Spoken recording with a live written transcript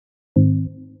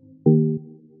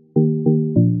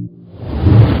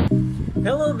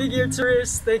Hello Big Ear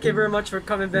Tourists! Thank you very much for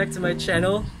coming back to my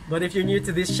channel. But if you're new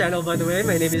to this channel, by the way,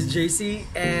 my name is JC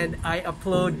and I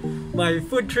upload my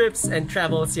food trips and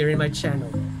travels here in my channel.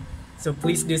 So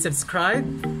please do subscribe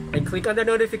and click on the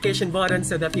notification button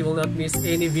so that you will not miss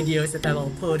any videos that I will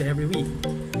upload every week.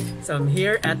 So I'm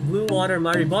here at Bluewater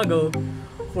Maribago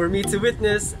for me to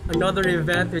witness another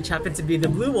event which happened to be the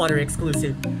Bluewater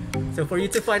Exclusive. So for you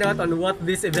to find out on what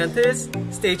this event is,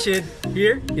 stay tuned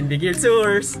here in Big Ear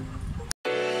Tours!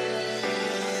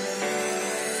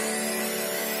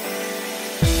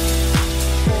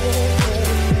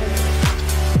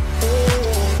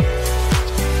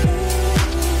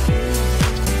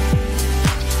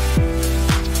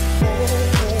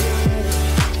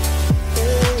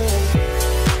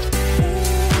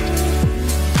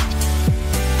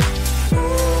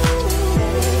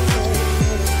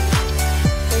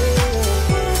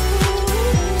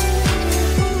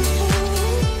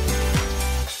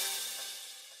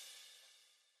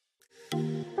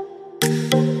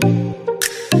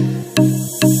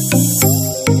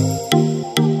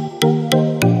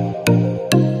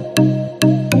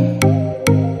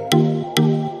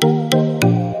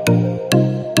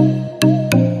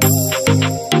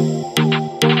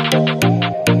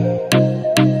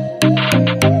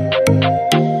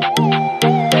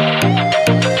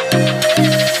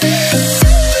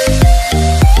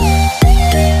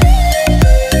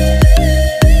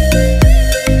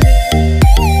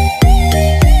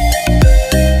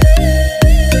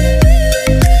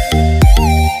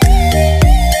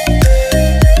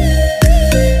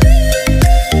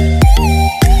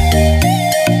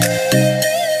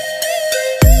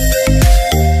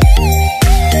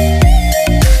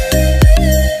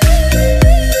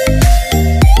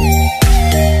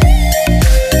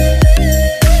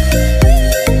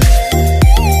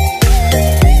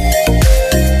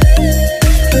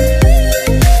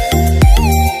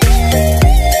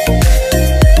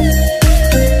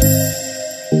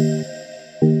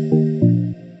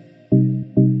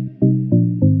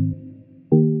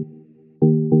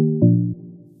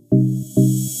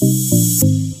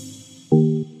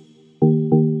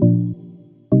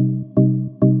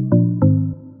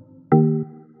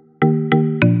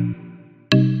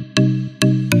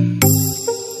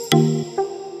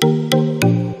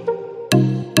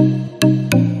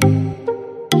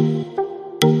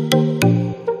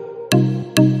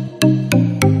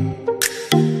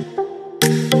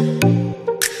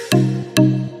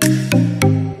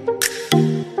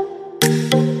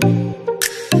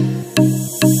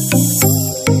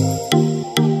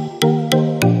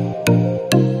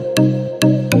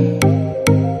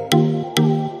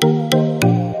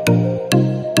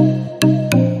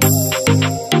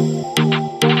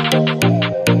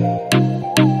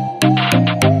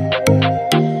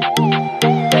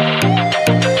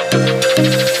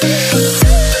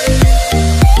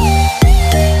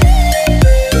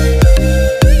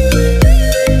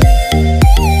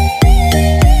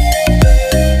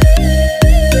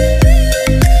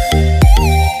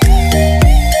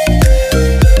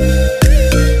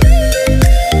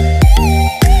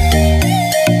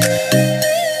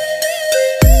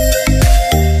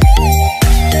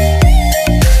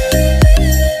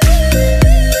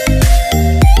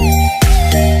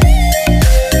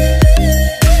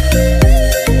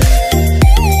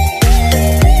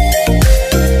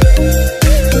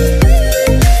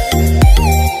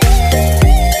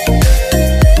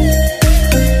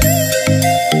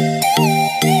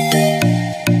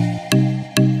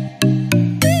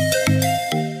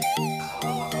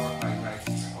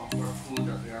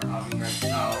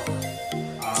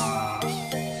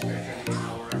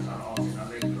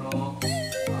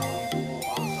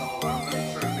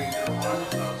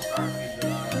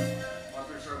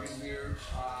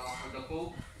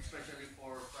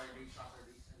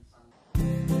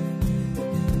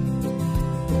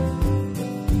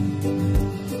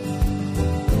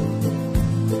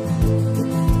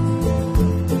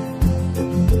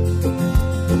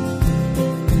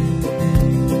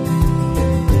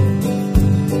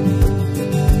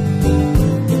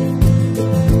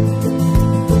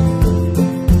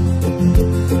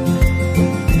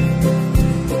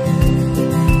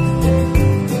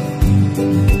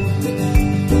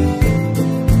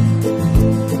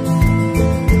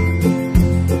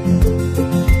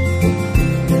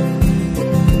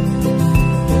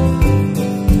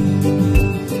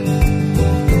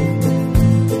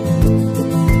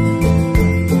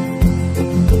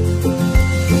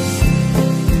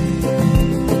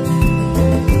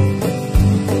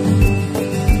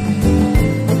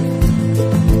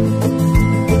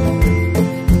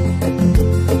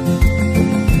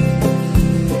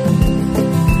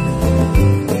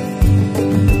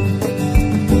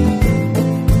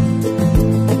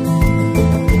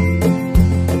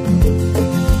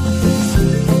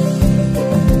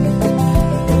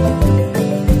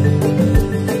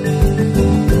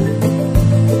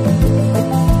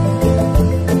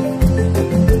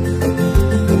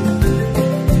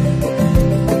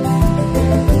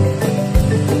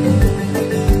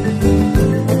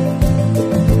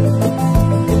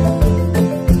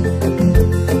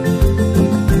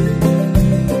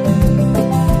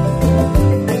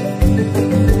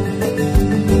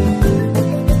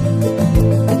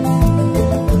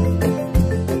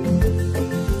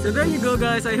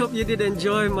 guys, I hope you did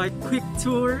enjoy my quick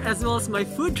tour as well as my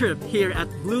food trip here at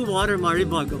Bluewater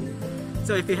Maribago.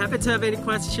 So if you happen to have any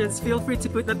questions, feel free to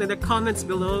put that in the comments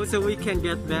below so we can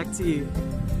get back to you.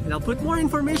 And I'll put more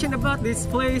information about this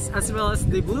place as well as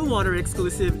the Bluewater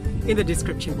exclusive in the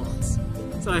description box.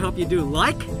 So I hope you do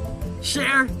like,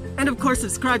 share, and of course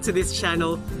subscribe to this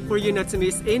channel for you not to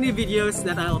miss any videos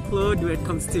that I'll upload when it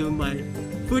comes to my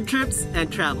food trips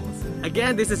and travels.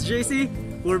 Again, this is JC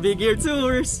for Big Ear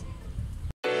Tours.